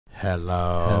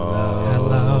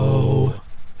Hello.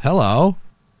 Hello.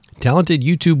 Talented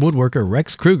YouTube woodworker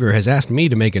Rex Krueger has asked me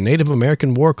to make a Native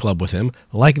American war club with him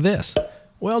like this.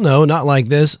 Well, no, not like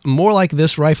this. More like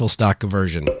this rifle stock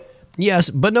version.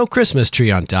 Yes, but no Christmas tree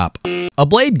on top. A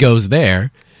blade goes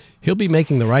there. He'll be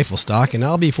making the rifle stock, and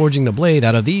I'll be forging the blade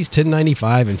out of these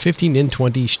 1095 and 15N20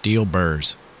 schteel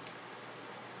behrs.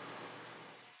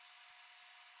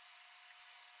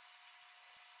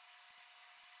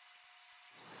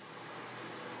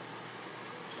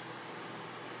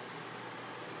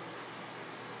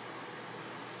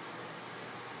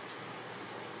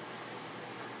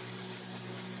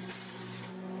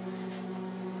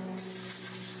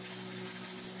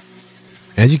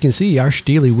 As you can see, our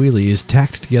steely wheelie is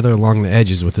tacked together along the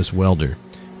edges with this welder.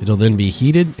 It'll then be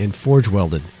heated and forge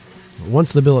welded.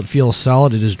 Once the billet feels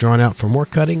solid, it is drawn out for more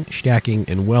cutting, stacking,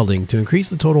 and welding to increase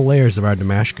the total layers of our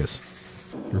Damascus.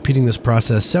 Repeating this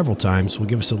process several times will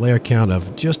give us a layer count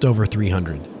of just over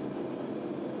 300.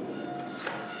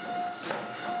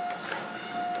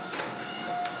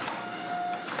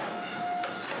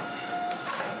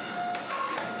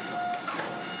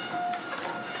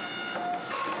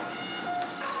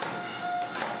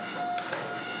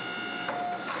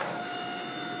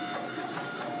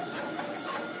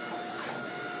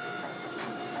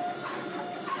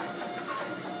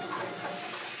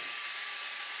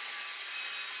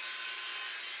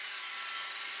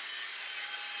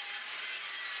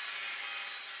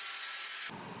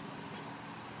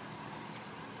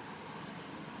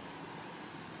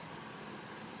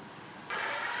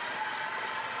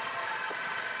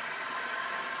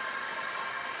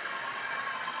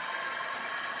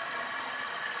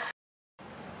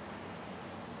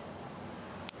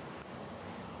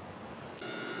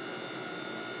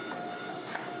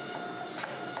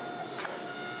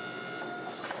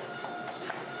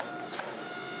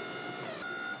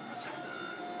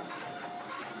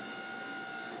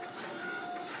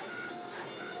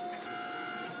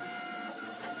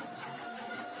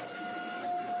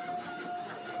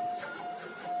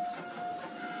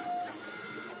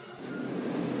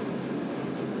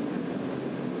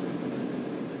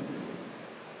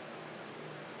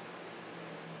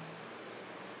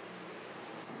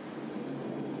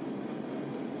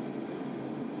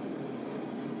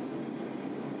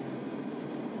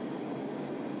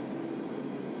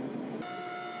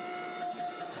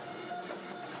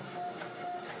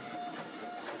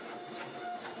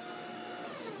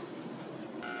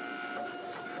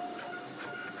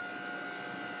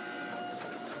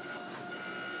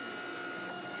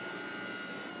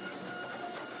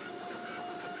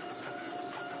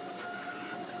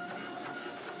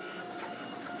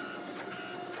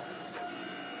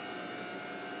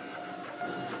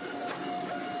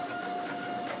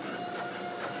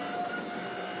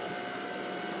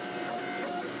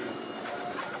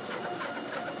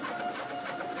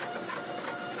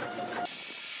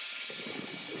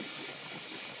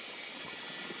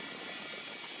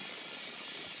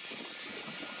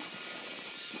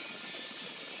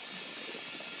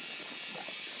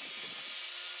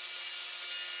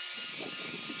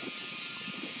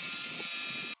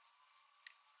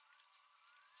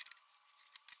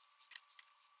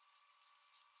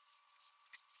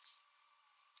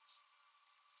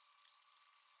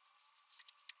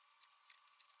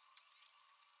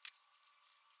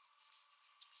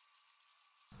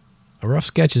 A rough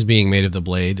sketch is being made of the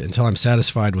blade until I'm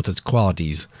satisfied with its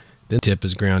qualities. Then the tip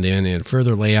is ground in and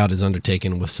further layout is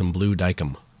undertaken with some blue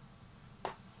dicum.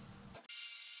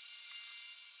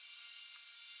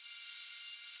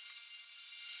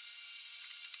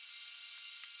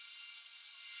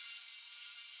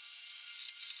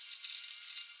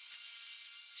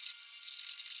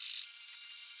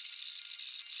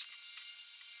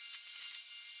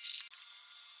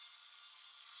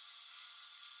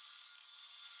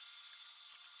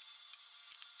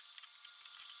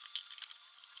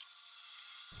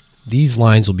 These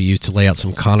lines will be used to lay out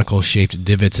some conical shaped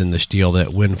divots in the steel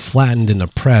that, when flattened in a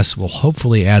press, will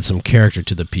hopefully add some character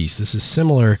to the piece. This is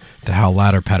similar to how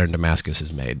ladder pattern Damascus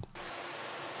is made.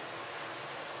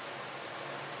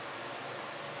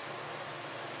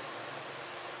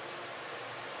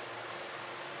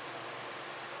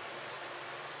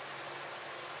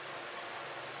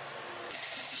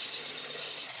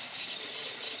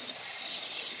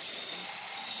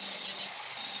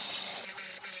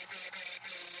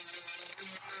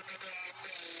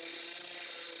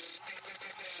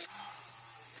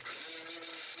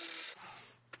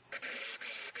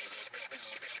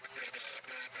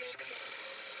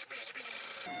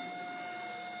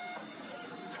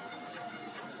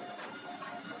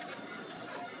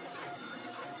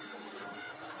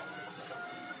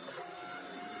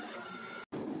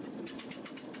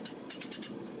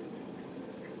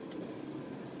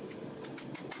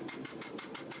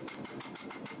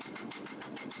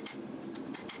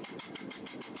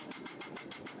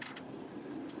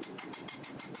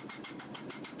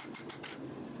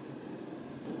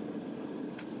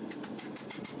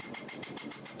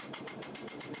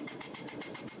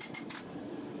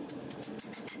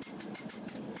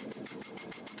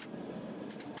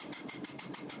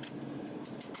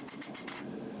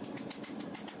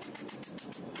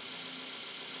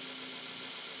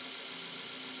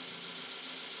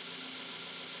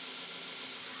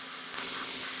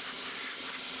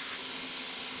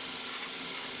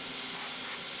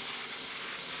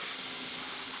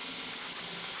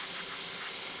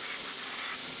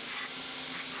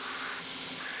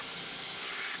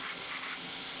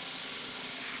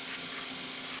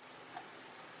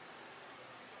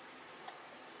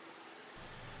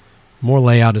 More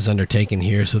layout is undertaken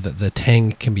here so that the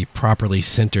tang can be properly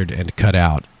centered and cut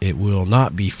out. It will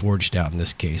not be forged out in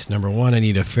this case. Number one, I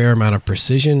need a fair amount of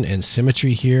precision and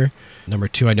symmetry here. Number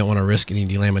two, I don't want to risk any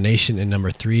delamination. And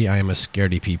number three, I am a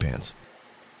scaredy pea pants.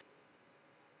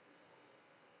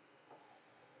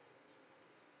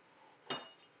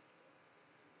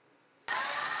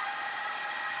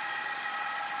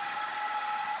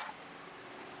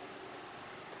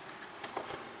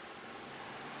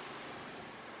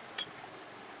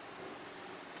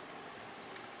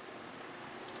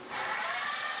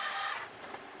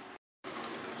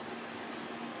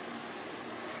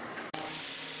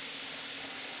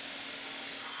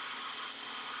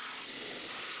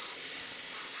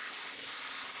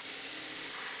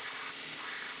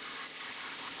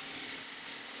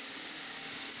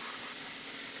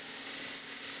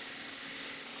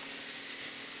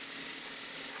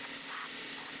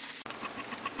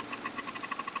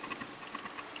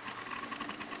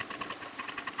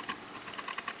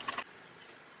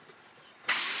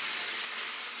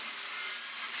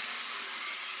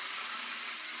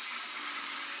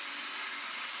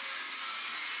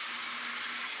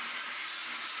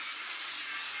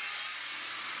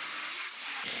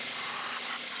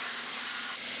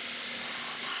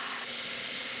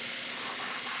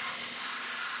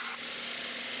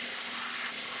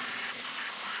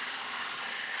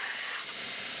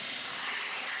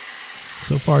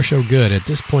 So far, so good. At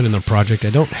this point in the project, I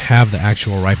don't have the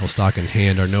actual rifle stock in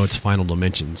hand or know its final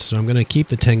dimensions, so I'm going to keep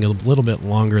the tang a little bit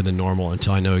longer than normal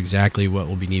until I know exactly what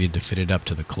will be needed to fit it up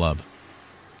to the club.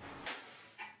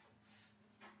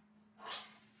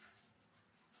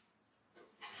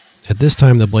 At this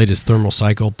time, the blade is thermal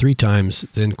cycled 3 times,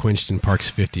 then quenched in Parks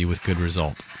 50 with good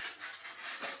result.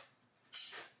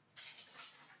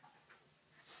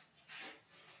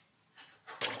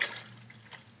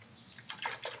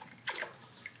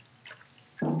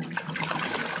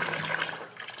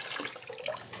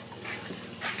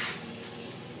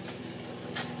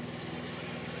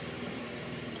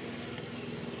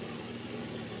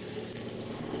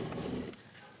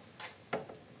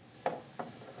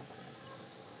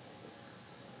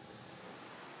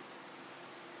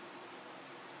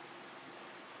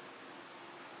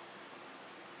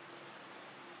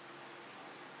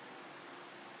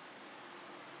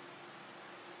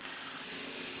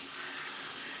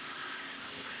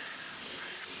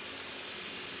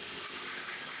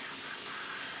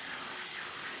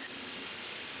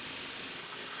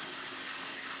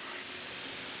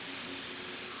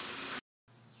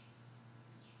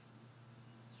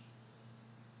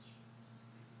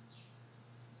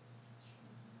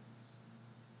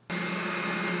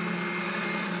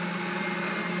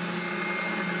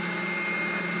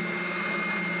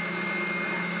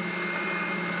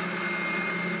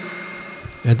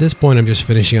 At this point, I'm just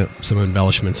finishing up some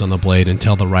embellishments on the blade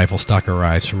until the rifle stock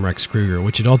arrives from Rex Krueger,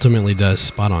 which it ultimately does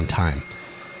spot on time.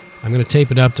 I'm going to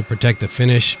tape it up to protect the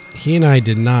finish. He and I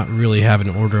did not really have an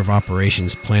order of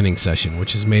operations planning session,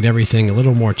 which has made everything a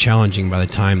little more challenging by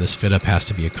the time this fit-up has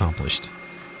to be accomplished.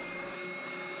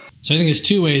 So I think there's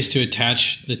 2 ways to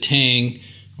attach the tang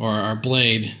or our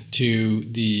blade to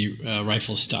the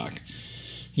rifle stock.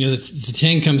 You know, the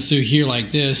tang comes through here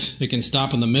like this. It can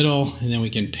stop in the middle, and then we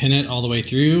can pin it all the way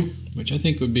through, which I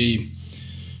think would be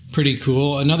pretty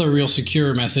cool. Another real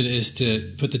secure method is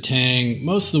to put the tang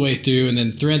most of the way through and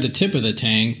then thread the tip of the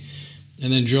tang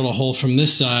and then drill a hole from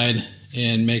this side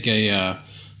and make a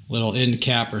little end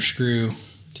cap or screw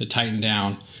to tighten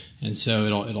down. And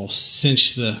so it'll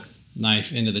cinch the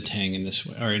knife into the tang in this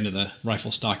way, or into the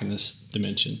rifle stock in this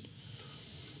dimension.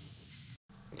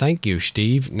 Thank you,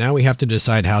 Steve. Now we have to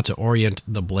decide how to orient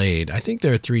the blade. I think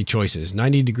there are 3 choices: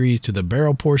 90 degrees to the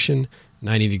barrel portion,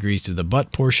 90 degrees to the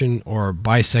butt portion, or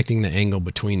bisecting the angle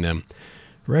between them.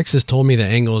 Rex has told me the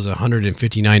angle is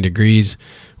 159 degrees,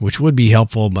 which would be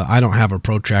helpful, but I don't have a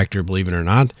protractor, believe it or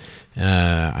not.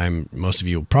 Most of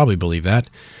you will probably believe that.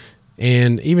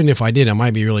 And even if I did, it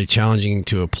might be really challenging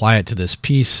to apply it to this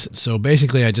piece. So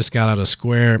basically, I just got out a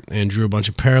square and drew a bunch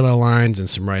of parallel lines and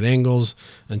some right angles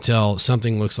until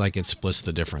something looks like it splits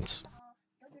the difference.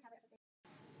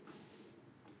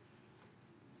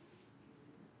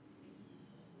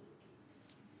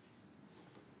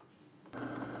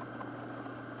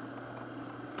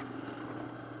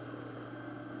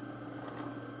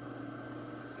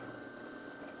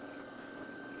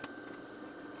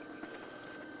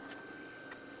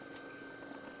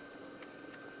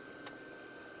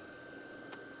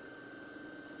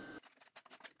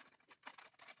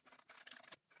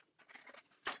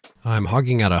 I'm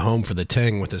hogging out a home for the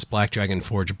tang with this Black Dragon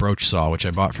Forge broach saw, which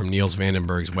I bought from Niels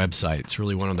Vandenberg's website. It's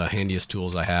really one of the handiest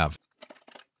tools I have.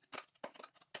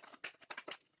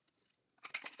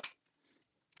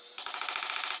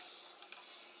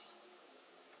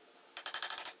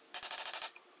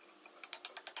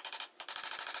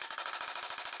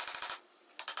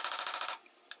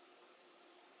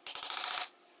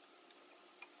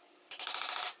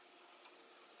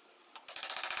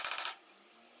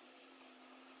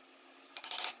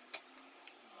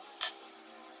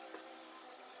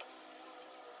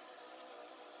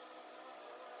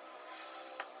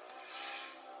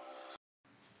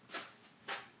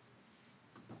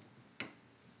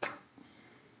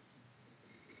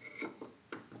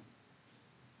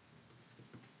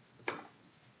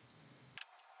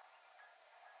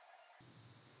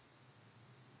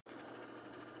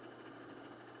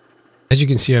 As you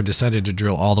can see, I've decided to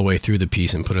drill all the way through the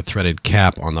piece and put a threaded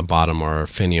cap on the bottom or a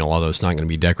finial, although it's not going to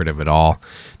be decorative at all,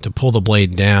 to pull the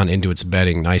blade down into its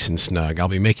bedding nice and snug. I'll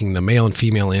be making the male and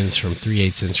female ends from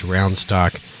 3/8 inch round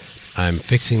stock. I'm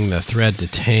fixing the thread to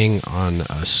tang on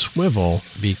a swivel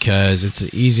because it's the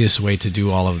easiest way to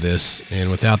do all of this,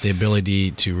 and without the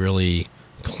ability to really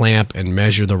clamp and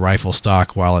measure the rifle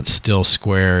stock while it's still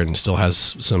square and still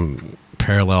has some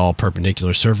parallel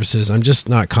perpendicular surfaces, I'm just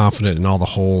not confident in all the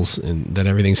holes and that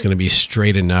everything's going to be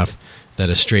straight enough that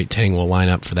a straight tang will line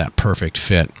up for that perfect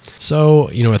fit.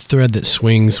 So, you know, a thread that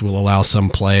swings will allow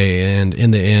some play, and in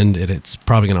the end, it's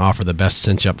probably going to offer the best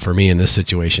cinch up for me in this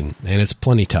situation, and it's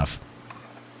plenty tough.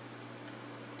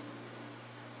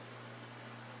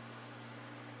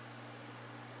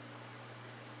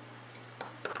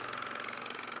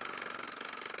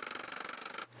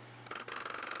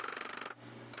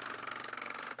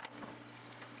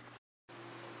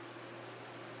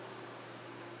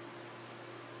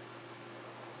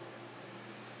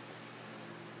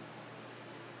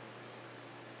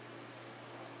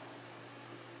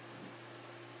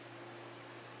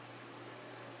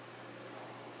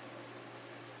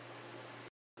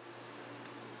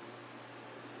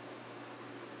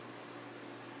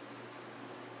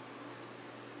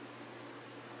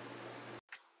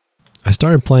 I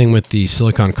started playing with the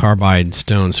silicon carbide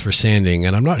stones for sanding,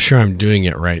 and I'm not sure I'm doing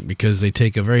it right because they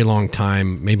take a very long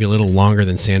time, maybe a little longer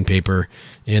than sandpaper,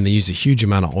 and they use a huge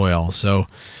amount of oil. So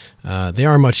they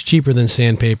are much cheaper than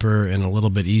sandpaper and a little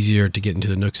bit easier to get into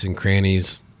the nooks and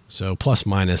crannies. So plus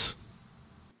minus.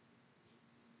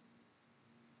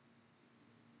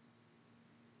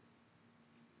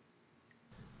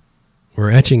 We're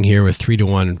etching here with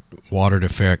 3:1 water to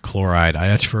ferric chloride. I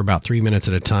etch for about 3 minutes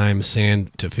at a time,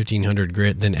 sand to 1500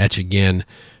 grit, then etch again.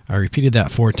 I repeated that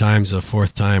 4 times. The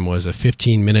 4th time was a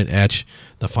 15-minute etch.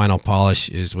 The final polish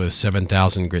is with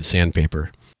 7000 grit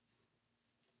sandpaper.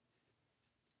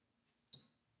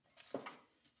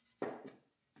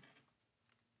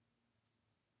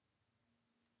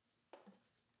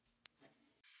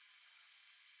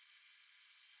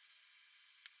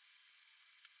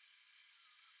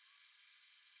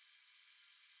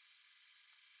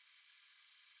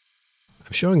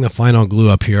 I'm showing the final glue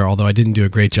up here, although I didn't do a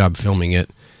great job filming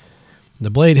it. The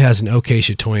blade has an okay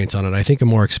chatoyance on it. I think a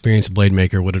more experienced blade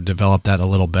maker would have developed that a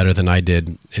little better than I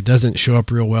did. It doesn't show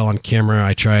up real well on camera.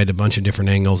 I tried a bunch of different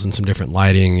angles and some different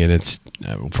lighting, and it's,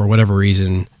 for whatever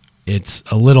reason, it's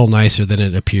a little nicer than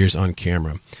it appears on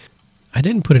camera. I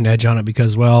didn't put an edge on it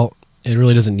because, well, it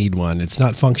really doesn't need one. It's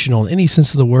not functional in any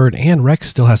sense of the word, and Rex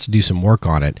still has to do some work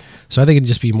on it. So I think it'd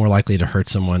just be more likely to hurt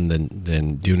someone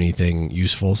than do anything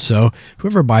useful. So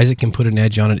whoever buys it can put an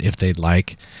edge on it if they'd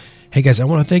like. Hey guys, I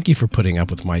want to thank you for putting up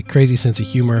with my crazy sense of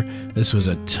humor. This was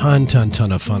a ton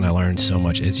of fun. I learned so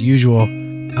much as usual.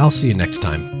 I'll see you next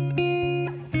time.